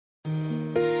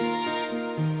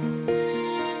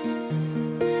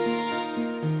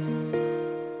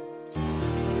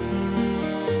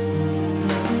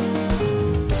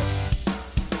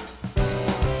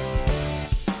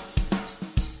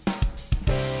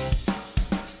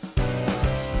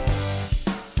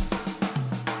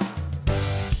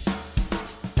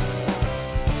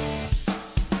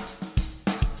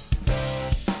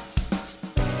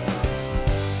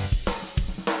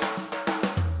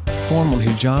Formal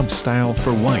hijab style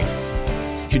for white.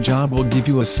 Hijab will give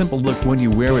you a simple look when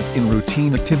you wear it in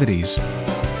routine activities.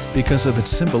 Because of its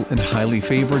simple and highly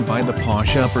favored by the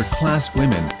posh upper-class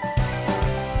women.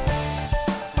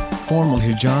 Formal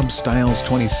Hijab Styles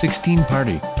 2016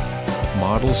 Party.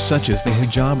 Models such as the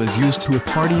hijab is used to a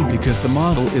party because the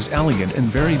model is elegant and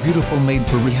very beautiful, made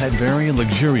to rehab, very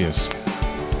luxurious.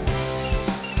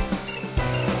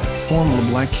 Formal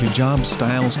Black Hijab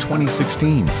Styles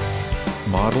 2016.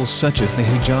 Models such as the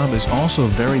hijab is also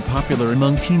very popular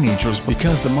among teenagers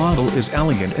because the model is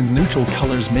elegant and neutral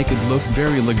colors make it look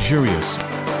very luxurious.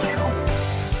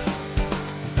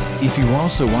 If you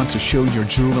also want to show your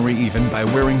jewelry even by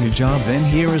wearing hijab, then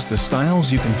here is the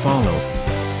styles you can follow.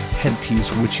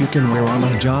 Headpiece, which you can wear on a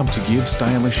hijab to give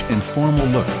stylish and formal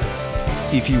look.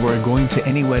 If you are going to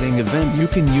any wedding event, you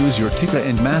can use your tikka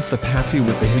and mathapati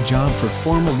with the hijab for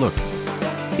formal look.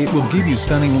 It will give you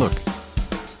stunning look.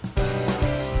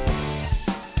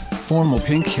 Formal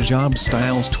Pink Hijab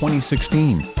Styles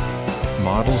 2016.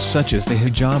 Models such as the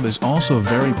hijab is also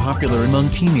very popular among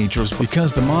teenagers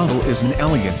because the model is an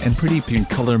elegant and pretty pink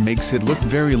color, makes it look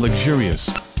very luxurious.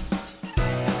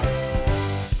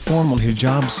 Formal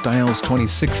Hijab Styles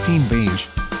 2016 Beige.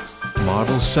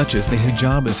 Models such as the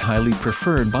hijab is highly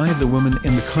preferred by the women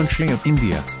in the country of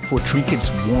India, for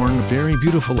trinkets worn very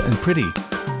beautiful and pretty.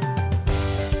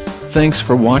 Thanks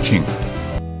for watching.